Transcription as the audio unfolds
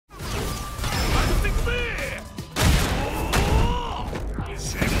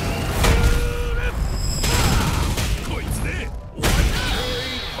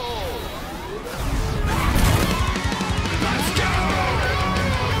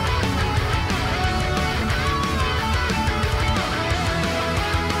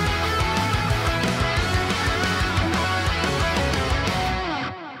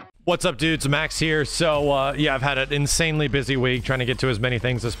What's up, dudes? Max here. So, yeah, I've had an insanely busy week trying to get to as many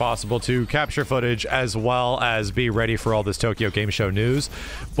things as possible to capture footage as well as be ready for all this Tokyo Game Show news.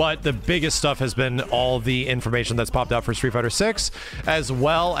 But the biggest stuff has been all the information that's popped out for Street Fighter 6, as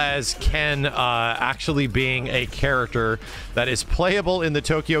well as Ken actually being a character that is playable in the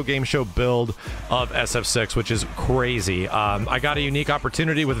Tokyo Game Show build of SF6, which is crazy. I got a unique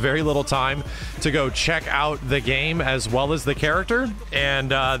opportunity with very little time to go check out the game as well as the character,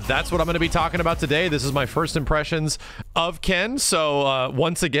 and that's what I'm going to be talking about today. This is my first impressions of Ken. So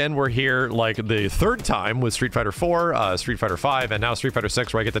once again, we're here like the third time with Street Fighter 4, Street Fighter 5, and now Street Fighter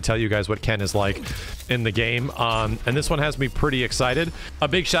 6, where I get to tell you guys what Ken is like in the game. And this one has me pretty excited. A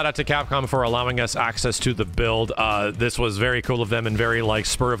big shout out to Capcom for allowing us access to the build. This was very cool of them and very like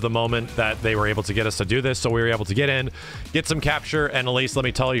spur of the moment that they were able to get us to do this. So we were able to get in, get some capture, and at least let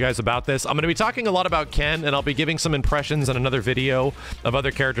me tell you guys about this. I'm going to be talking a lot about Ken, and I'll be giving some impressions in another video of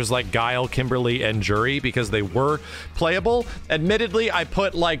other characters like Guile, Kimberly, and Jury, because they were playable. Admittedly, I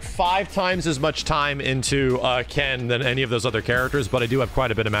put like 5 times as much time into Ken than any of those other characters, but I do have quite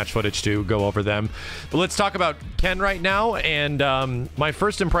a bit of match footage to go over them. But let's talk about Ken right now, and my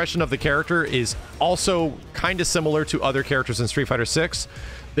first impression of the character is also kind of similar to other characters in Street Fighter 6.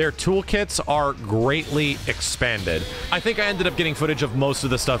 Their toolkits are greatly expanded. I think I ended up getting footage of most of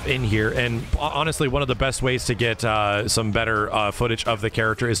the stuff in here, and honestly, one of the best ways to get some better footage of the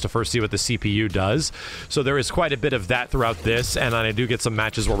character is to first see what the CPU does. So there is quite a bit of that throughout this, and I do get some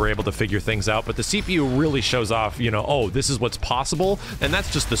matches where we're able to figure things out, but the CPU really shows off, you know, oh, this is what's possible, and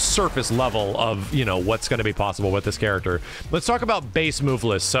that's just the surface level of, you know, what's going to be possible with this character. Let's talk about base move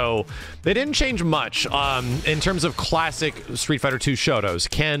list. So they didn't change much in terms of classic Street Fighter 2 Shotos.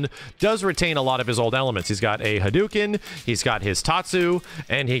 Ken does retain a lot of his old elements. He's got a Hadouken, he's got his Tatsu,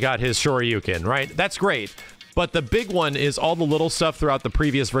 and he got his Shoryuken, right? That's great. But the big one is all the little stuff throughout the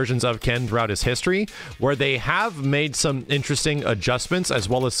previous versions of Ken throughout his history, where they have made some interesting adjustments as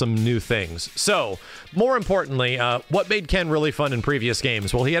well as some new things. So, more importantly, what made Ken really fun in previous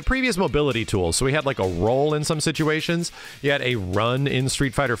games? Well, he had previous mobility tools. So he had like a roll in some situations, he had a run in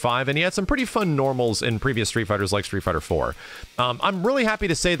Street Fighter 5, and he had some pretty fun normals in previous Street Fighters like Street Fighter 4. I'm really happy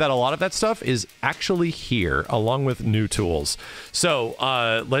to say that a lot of that stuff is actually here, along with new tools. So,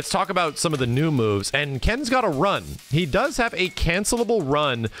 let's talk about some of the new moves, and Ken's got a run. He does have a cancelable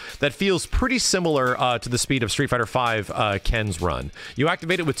run that feels pretty similar to the speed of Street Fighter 5 Ken's run. You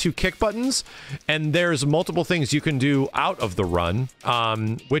activate it with 2 kick buttons, and there's multiple things you can do out of the run,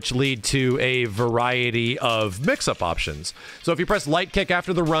 which lead to a variety of mix-up options. So if you press light kick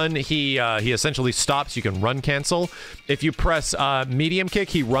after the run, he essentially stops. You can run cancel. If you press medium kick,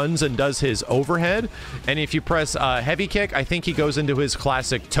 he runs and does his overhead. And if you press heavy kick, I think he goes into his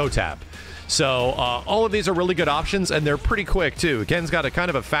classic toe tap. So all of these are really good options, and they're pretty quick too. Ken's got a kind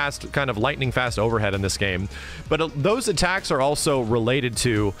of a fast, kind of lightning fast overhead in this game, but those attacks are also related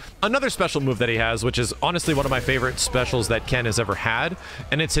to another special move that he has, which is honestly one of my favorite specials that Ken has ever had,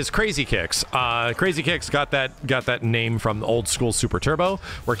 and it's his crazy kicks. Crazy kicks got that name from old school Super Turbo,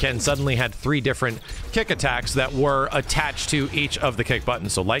 where Ken suddenly had 3 different kick attacks that were attached to each of the kick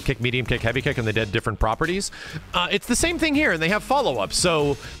buttons. So light kick, medium kick, heavy kick, and they did different properties. It's the same thing here, and they have follow-ups.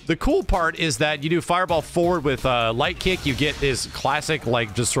 So the cool part is that you do fireball forward with light kick, you get his classic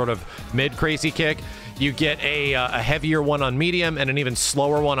like just sort of mid crazy kick. You get a heavier one on medium and an even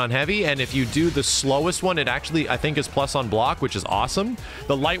slower one on heavy, and if you do the slowest one, it actually, I think, is plus on block, which is awesome.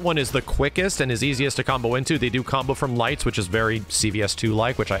 The light one is the quickest and is easiest to combo into. They do combo from lights, which is very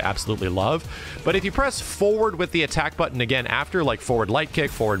CVS2-like, which I absolutely love. But if you press forward with the attack button again after, like forward light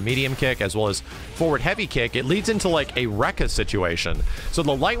kick, forward medium kick, as well as forward heavy kick, it leads into like a Rekka situation. So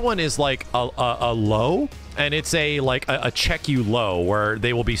the light one is like a low, and it's a check you low where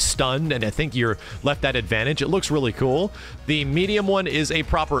they will be stunned, and I think you're left that advantage. It looks really cool. The medium one is a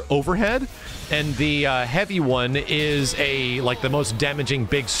proper overhead, and the heavy one is like the most damaging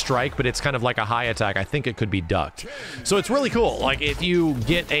big strike, but it's kind of like a high attack. I think it could be ducked. So it's really cool. Like if you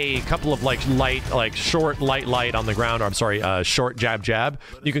get a couple of like short light on the ground, or I'm sorry, short jab,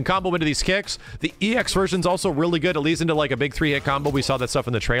 you can combo into these kicks. The EX version's also really good. It leads into like a big 3-hit combo. We saw that stuff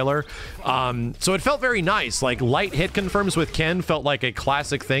in the trailer. So it felt very nice. Like light hit confirms with Ken felt like a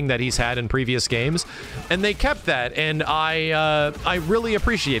classic thing that he's had in previous games, and they kept that, and I really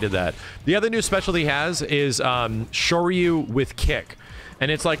appreciated that. The other new special he has is Shoryu with kick,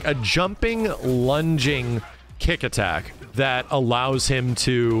 and it's like a jumping, lunging kick attack that allows him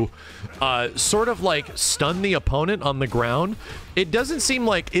to sort of like stun the opponent on the ground. It doesn't seem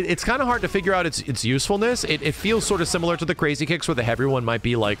like it's kind of hard to figure out its usefulness. It feels sort of similar to the crazy kicks where the heavy one might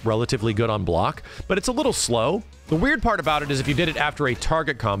be like relatively good on block, but it's a little slow. The weird part about it is if you did it after a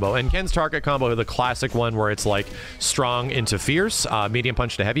target combo, and Ken's target combo, the classic one where it's like strong into fierce, medium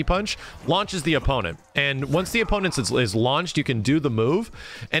punch to heavy punch, launches the opponent. And once the opponent is launched, you can do the move.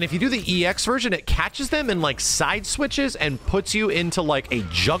 And if you do the EX version, it catches them and like side switches and puts you into like a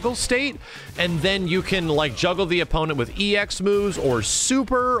juggle state. And then you can like juggle the opponent with EX moves or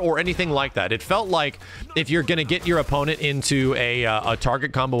super or anything like that. It felt like if you're gonna get your opponent into a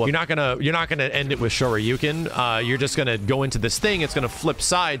target combo, you're not gonna end it with Shoryuken. You're just gonna go into this thing, it's gonna flip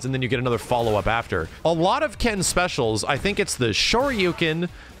sides, and then you get another follow-up after. A lot of Ken's specials, I think it's the Shoryuken,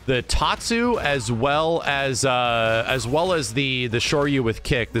 the Tatsu, as well as the Shoryu with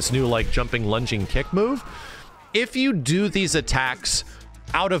kick, this new like jumping lunging kick move. If you do these attacks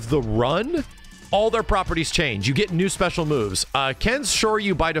out of the run, all their properties change. You get new special moves. Ken's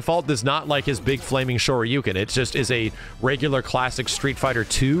Shoryu by default does not like his big flaming Shoryuken. It just is a regular classic Street Fighter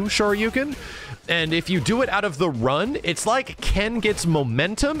 2 Shoryuken. And if you do it out of the run, it's like Ken gets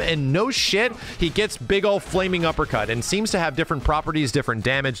momentum, and no shit, he gets big ol' flaming uppercut and seems to have different properties, different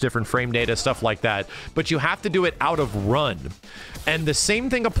damage, different frame data, stuff like that. But you have to do it out of run. And the same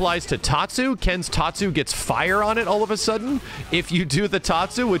thing applies to Tatsu. Ken's Tatsu gets fire on it all of a sudden. If you do the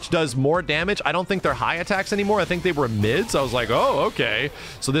Tatsu, which does more damage, I don't think they're high attacks anymore. I think they were mids. I was like, oh, okay.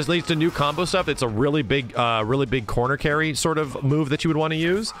 So this leads to new combo stuff. It's a really big corner carry sort of move that you would want to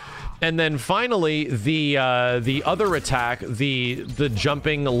use. And then finally, the other attack, the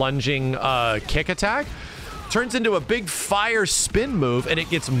jumping, lunging kick attack, turns into a big fire spin move, and it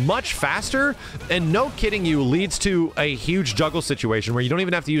gets much faster, and no kidding you, leads to a huge juggle situation where you don't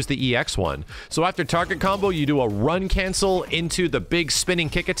even have to use the EX one. So after target combo, you do a run cancel into the big spinning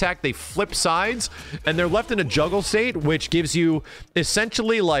kick attack, they flip sides, and they're left in a juggle state, which gives you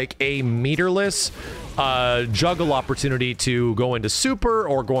essentially like a meterless juggle opportunity to go into super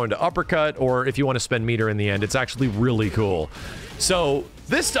or go into uppercut, or if you want to spend meter in the end. It's actually really cool. So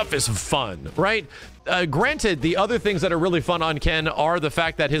this stuff is fun, right? Granted, the other things that are really fun on Ken are the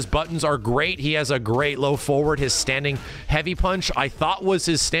fact that his buttons are great. He has a great low forward. His standing heavy punch, I thought, was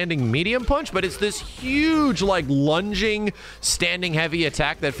his standing medium punch, but it's this huge, like, lunging standing heavy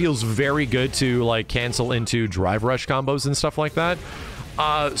attack that feels very good to, like, cancel into drive rush combos and stuff like that.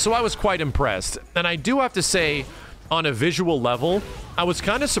 So I was quite impressed. And I do have to say, on a visual level, I was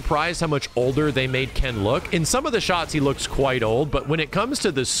kind of surprised how much older they made Ken look. In some of the shots, he looks quite old, but when it comes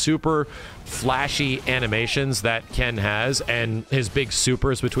to the super flashy animations that Ken has and his big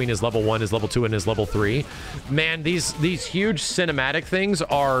supers between his level 1, his level 2, and his level 3, man, these huge cinematic things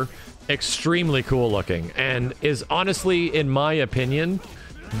are extremely cool looking and is honestly, in my opinion,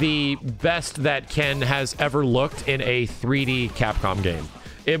 the best that Ken has ever looked in a 3D Capcom game.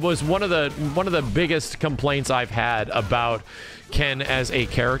 It was one of the biggest complaints I've had about Ken as a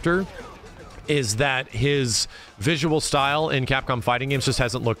character is that his visual style in Capcom fighting games just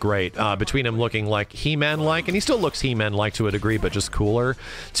hasn't looked great. Between him looking like He-Man-like, and he still looks He-Man-like to a degree, but just cooler,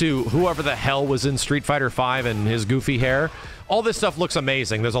 to whoever the hell was in Street Fighter V and his goofy hair. All this stuff looks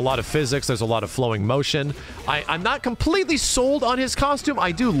amazing. There's a lot of physics. There's a lot of flowing motion. I'm not completely sold on his costume.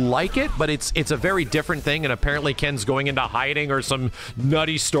 I do like it, but it's a very different thing, and apparently Ken's going into hiding or some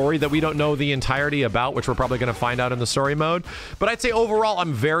nutty story that we don't know the entirety about, which we're probably going to find out in the story mode. But I'd say overall,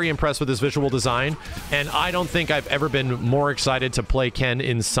 I'm very impressed with his visual design, and I don't think I've ever been more excited to play Ken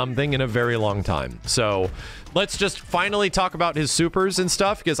in something in a very long time. So let's just finally talk about his supers and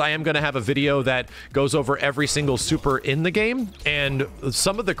stuff, because I am going to have a video that goes over every single super in the game, and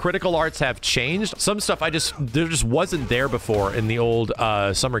some of the critical arts have changed. Some stuff there just wasn't there before in the old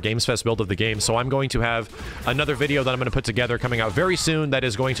Summer Games Fest build of the game, so I'm going to have another video that I'm going to put together coming out very soon that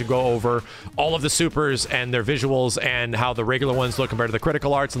is going to go over all of the supers and their visuals and how the regular ones look compared to the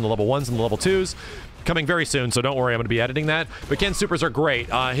critical arts and the level 1s and the level 2s. Coming very soon, so don't worry, I'm going to be editing that. But Ken's supers are great.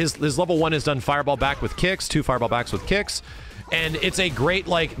 His level 1 is done fireball back with kicks, 2 fireball backs with kicks. And it's a great,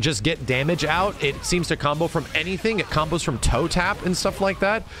 like, just get damage out. It seems to combo from anything. It combos from toe tap and stuff like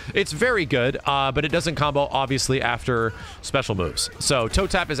that. It's very good, but it doesn't combo, obviously, after special moves. So toe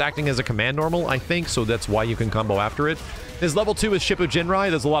tap is acting as a command normal, I think, so that's why you can combo after it. His level 2 is Shippu Jinrai.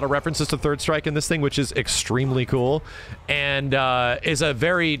 There's a lot of references to Third Strike in this thing, which is extremely cool, and is a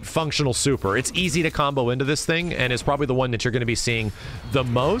very functional super. It's easy to combo into this thing, and is probably the one that you're going to be seeing the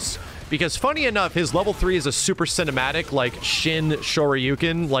most. because funny enough, his level 3 is a super cinematic, like Shin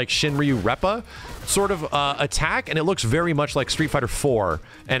Shoryuken, like Shinryu Reppa sort of attack, and it looks very much like Street Fighter 4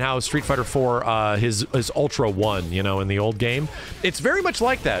 and how Street Fighter 4 his Ultra 1, you know, in the old game. It's very much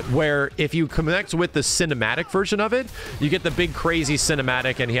like that, where if you connect with the cinematic version of it, you get the big crazy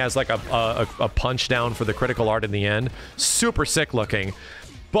cinematic, and he has like a punch down for the critical art in the end. Super sick looking.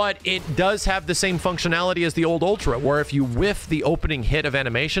 But it does have the same functionality as the old Ultra, where if you whiff the opening hit of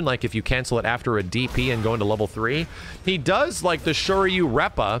animation, like if you cancel it after a DP and go into level 3, he does like the Shoryu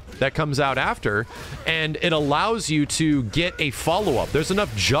Reppa that comes out after, and it allows you to get a follow-up. There's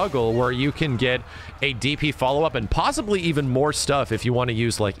enough juggle where you can get a DP follow-up and possibly even more stuff if you want to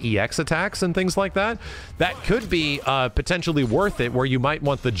use like EX attacks and things like that. That could be potentially worth it, where you might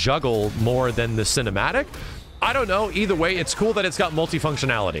want the juggle more than the cinematic. I don't know. Either way, it's cool that it's got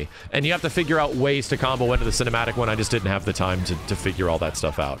multifunctionality, and you have to figure out ways to combo into the cinematic when I just didn't have the time to figure all that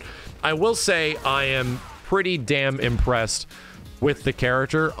stuff out. I will say I am pretty damn impressed with the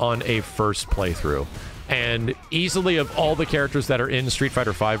character on a first playthrough. And easily, of all the characters that are in Street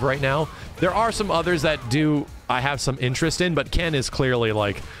Fighter V right now, there are some others that I have some interest in, but Ken is clearly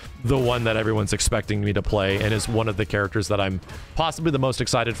like the one that everyone's expecting me to play, and is one of the characters that I'm possibly the most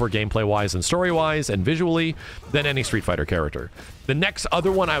excited for gameplay-wise and story-wise and visually than any Street Fighter character. The next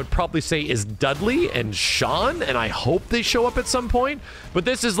other one I would probably say is Dudley and Sean, and I hope they show up at some point, but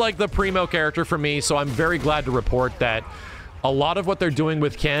this is like the primo character for me, so I'm very glad to report that a lot of what they're doing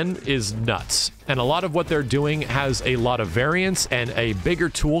with Ken is nuts, and a lot of what they're doing has a lot of variance and a bigger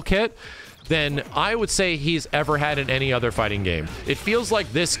toolkit than I would say he's ever had in any other fighting game. It feels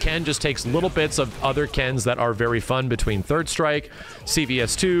like this Ken just takes little bits of other Kens that are very fun between Third Strike,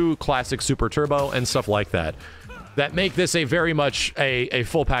 CVS2, Classic Super Turbo, and stuff like that, that make this a very much a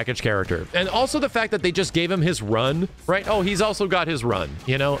full package character. And also the fact that they just gave him his run, right? Oh, he's also got his run,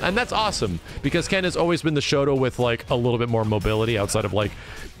 you know? And that's awesome, because Ken has always been the Shoto with like a little bit more mobility outside of like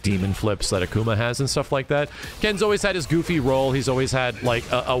demon flips that Akuma has and stuff like that. Ken's always had his goofy roll. He's always had like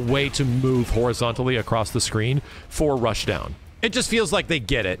a way to move horizontally across the screen for rushdown. It just feels like they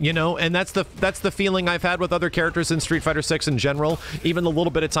get it, you know? And that's the feeling I've had with other characters in Street Fighter 6 in general. Even the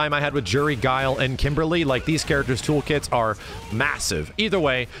little bit of time I had with Juri, Guile, and Kimberly, like these characters' toolkits are massive. Either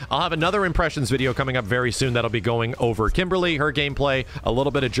way, I'll have another impressions video coming up very soon that'll be going over Kimberly, her gameplay, a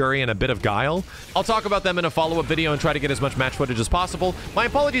little bit of Juri, and a bit of Guile. I'll talk about them in a follow-up video and try to get as much match footage as possible. My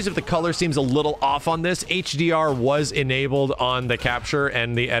apologies if the color seems a little off on this. HDR was enabled on the capture,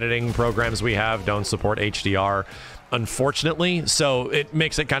 and the editing programs we have don't support HDR, unfortunately, so it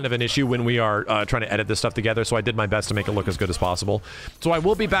makes it kind of an issue when we are trying to edit this stuff together, so I did my best to make it look as good as possible. So I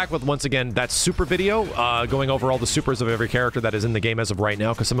will be back with, once again, that super video, going over all the supers of every character that is in the game as of right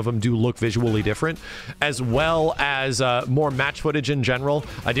now, because some of them do look visually different, as well as more match footage in general.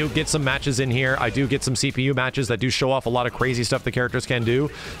 I do get some matches in here. I do get some CPU matches that do show off a lot of crazy stuff the characters can do.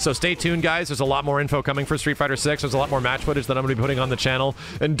 So stay tuned, guys. There's a lot more info coming for Street Fighter 6. There's a lot more match footage that I'm going to be putting on the channel,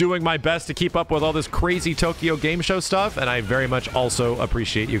 and doing my best to keep up with all this crazy Tokyo Game Show stuff, and I very much also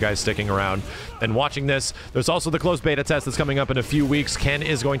appreciate you guys sticking around and watching this. There's also the closed beta test that's coming up in a few weeks. Ken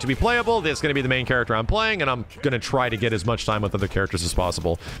is going to be playable. This is going to be the main character I'm playing, and I'm going to try to get as much time with other characters as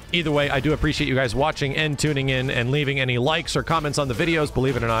possible. Either way, I do appreciate you guys watching and tuning in and leaving any likes or comments on the videos.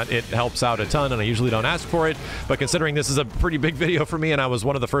 Believe it or not, it helps out a ton, and I usually don't ask for it, but considering this is a pretty big video for me and I was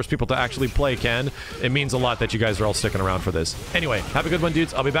one of the first people to actually play Ken, it means a lot that you guys are all sticking around for this. Anyway, have a good one,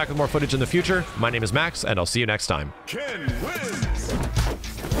 dudes. I'll be back with more footage in the future. My name is Max, and I'll see you next time. Ken wins!